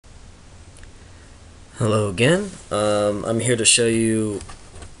Hello again. I'm here to show you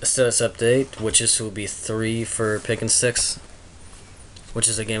a status update, which will be 3 for Pick and Sticks, which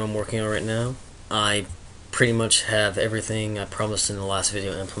is a game I'm working on right now. I pretty much have everything I promised in the last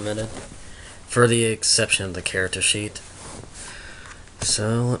video implemented, for the exception of the character sheet.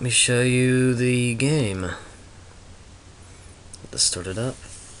 So let me show you the game. Let's start it up.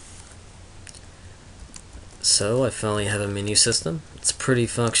 So I finally have a menu system. It's pretty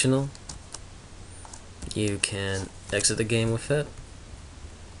functional. You can exit the game with it.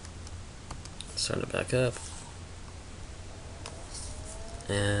 Start it back up.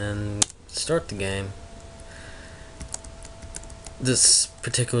 And start the game. This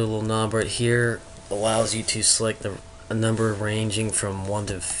particular little knob right here allows you to select a number ranging from 1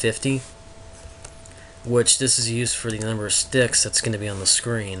 to 50, which this is used for the number of sticks that's going to be on the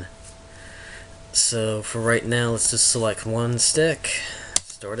screen. So for right now, let's just select one stick,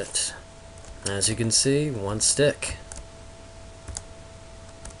 start it. As you can see, one stick.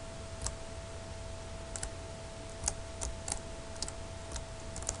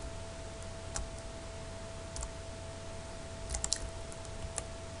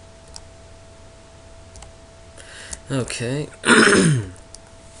 Okay.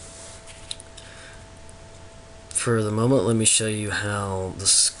 For the moment, let me show you how the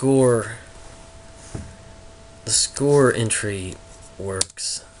score entry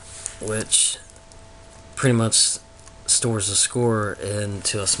works, which pretty much stores the score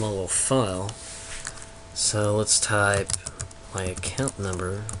into a small little file. So let's type my account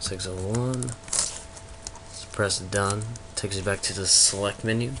number, 601. Let's press done. Takes you back to the select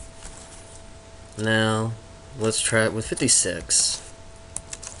menu. Now let's try it with 56.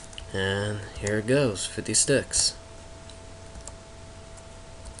 And here it goes, 50 sticks.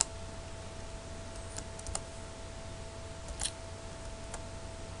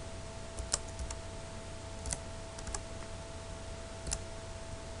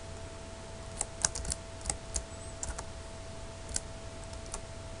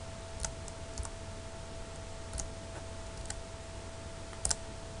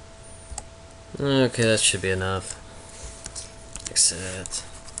 Okay, that should be enough. Exit.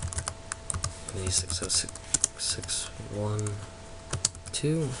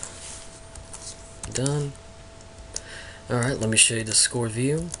 60612. Done. Alright, let me show you the score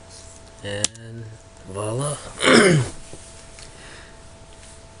view. And voila.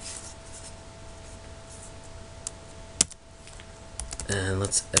 And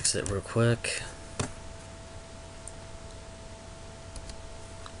let's exit real quick.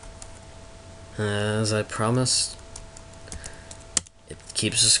 As I promised, it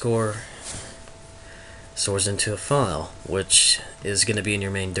keeps the score, stores into a file, which is going to be in your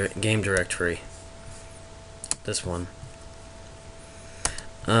main game directory. This one.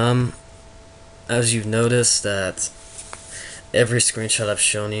 As you've noticed that every screenshot I've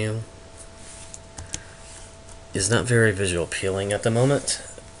shown you is not very visual appealing at the moment.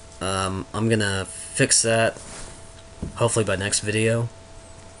 I'm gonna fix that hopefully by next video,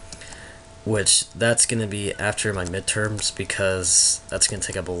 which that's going to be after my midterms, because that's going to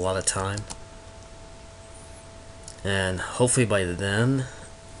take up a lot of time. And hopefully by then,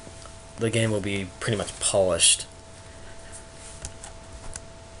 the game will be pretty much polished.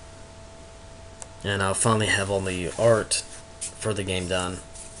 And I'll finally have all the art for the game done.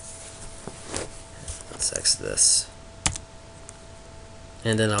 Let's exit this.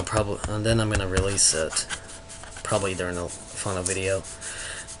 And then I'm going to release it probably during the final video.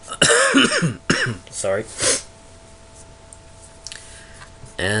 Sorry.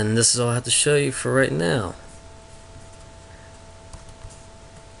 And this is all I have to show you for right now.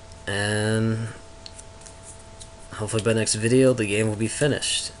 And hopefully by next video the game will be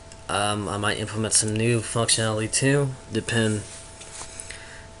finished. I might implement some new functionality too. Depends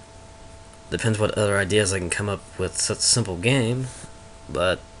what other ideas I can come up with such a simple game.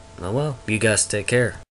 But oh well, you guys take care.